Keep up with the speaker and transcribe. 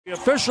The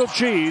official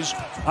cheese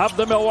of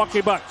the Milwaukee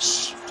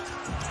Bucks.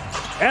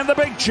 And the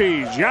big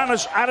cheese,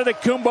 Giannis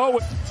Antetokounmpo.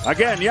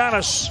 Again,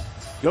 Giannis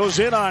goes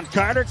in on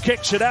Carter,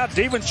 kicks it out.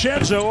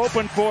 DiVincenzo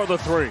open for the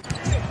three.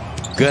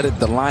 Good at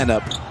the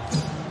lineup.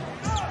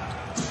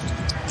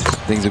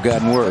 Things have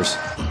gotten worse.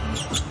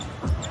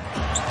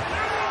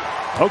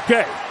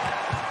 Okay.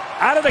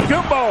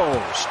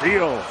 Antetokounmpo,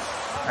 steal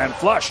and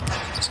flush.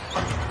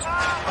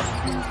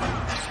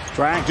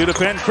 Trying to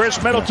defend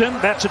Chris Middleton.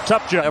 That's a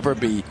tough job. Ever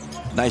be.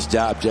 Nice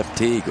job, Jeff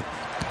Teague.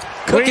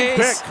 Clean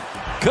pick.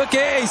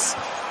 Cookies.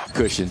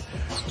 Cushion.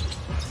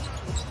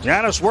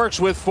 Giannis works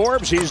with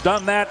Forbes. He's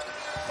done that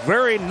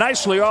very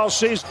nicely all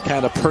season.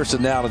 Kind of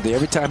personality.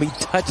 Every time he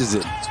touches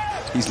it,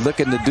 he's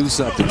looking to do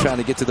something, trying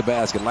to get to the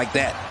basket like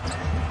that.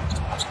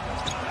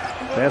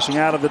 Passing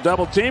out of the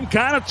double team.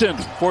 Connaughton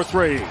for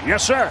three.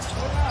 Yes, sir.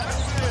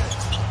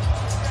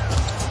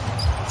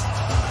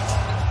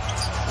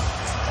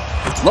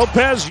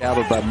 Lopez.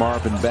 Shadowed by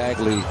Marvin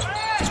Bagley,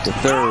 the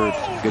third.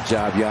 Good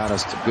job,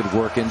 Giannis. Good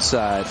work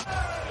inside.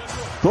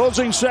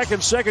 Closing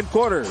second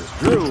quarter.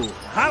 Drew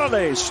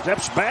Holiday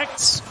steps back.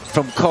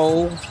 From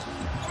Cole.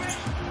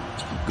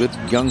 Good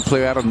young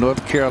player out of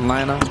North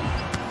Carolina.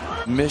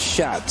 Missed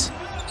shots.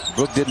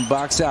 Brook didn't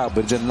box out,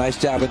 but did a nice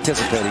job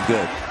anticipating.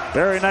 Good.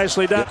 Very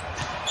nicely done.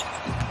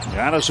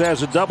 Giannis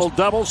has a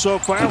double-double so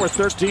far with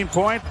 13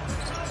 points.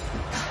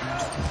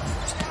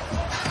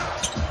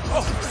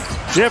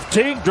 Jeff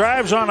Teague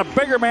drives on a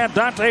bigger man,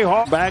 Dante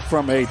Hall, back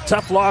from a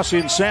tough loss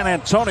in San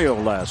Antonio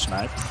last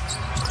night.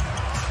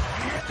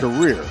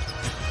 Career.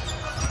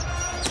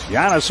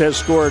 Giannis has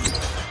scored.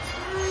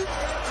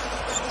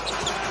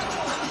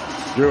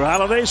 Drew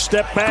Holiday,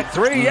 step back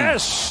three,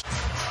 yes!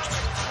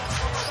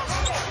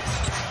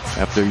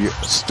 After your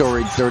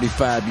storied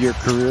 35-year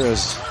career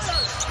as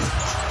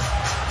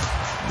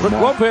Brook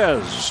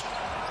Lopez.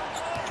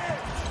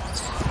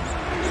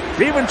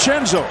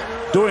 DiVincenzo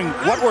doing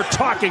what we're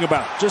talking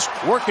about, just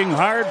working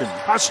hard and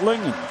hustling.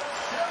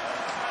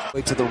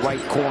 Way to the right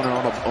corner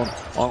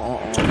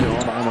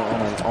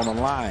on a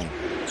line.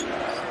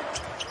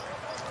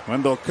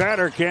 Wendell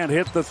Carter can't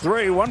hit the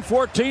three.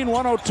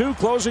 114-102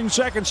 closing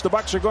seconds. The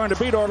Bucks are going to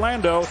beat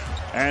Orlando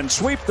and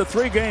sweep the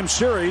three-game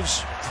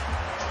series.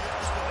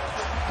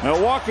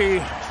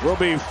 Milwaukee will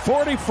be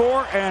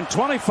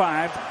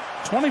 44-25,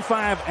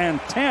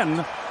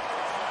 25-10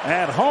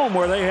 at home,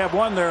 where they have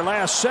won their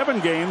last 7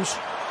 games.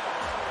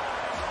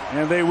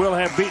 And they will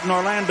have beaten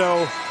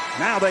Orlando.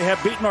 Now they have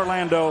beaten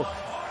Orlando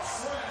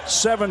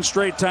 7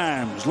 straight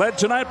times. Led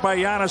tonight by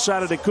Giannis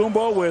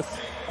Antetokounmpo with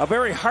a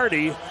very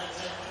hearty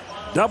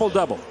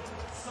double-double.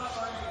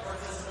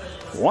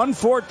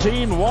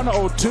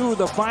 114-102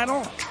 the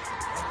final.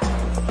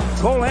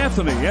 Cole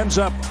Anthony ends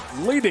up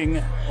leading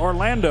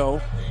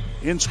Orlando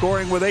in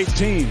scoring with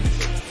 18.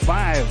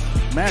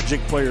 5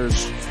 Magic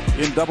players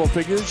in double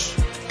figures.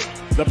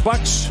 The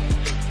Bucks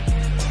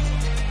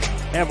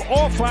have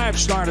all 5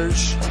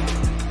 starters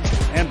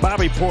and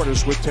Bobby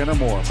Portis with 10 or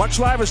more. Bucks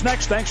Live is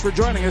next. Thanks for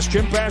joining us.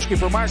 Jim Paschke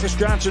for Marcus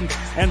Johnson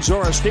and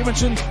Zora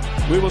Stevenson.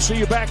 We will see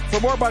you back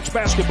for more Bucks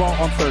basketball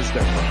on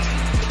Thursday.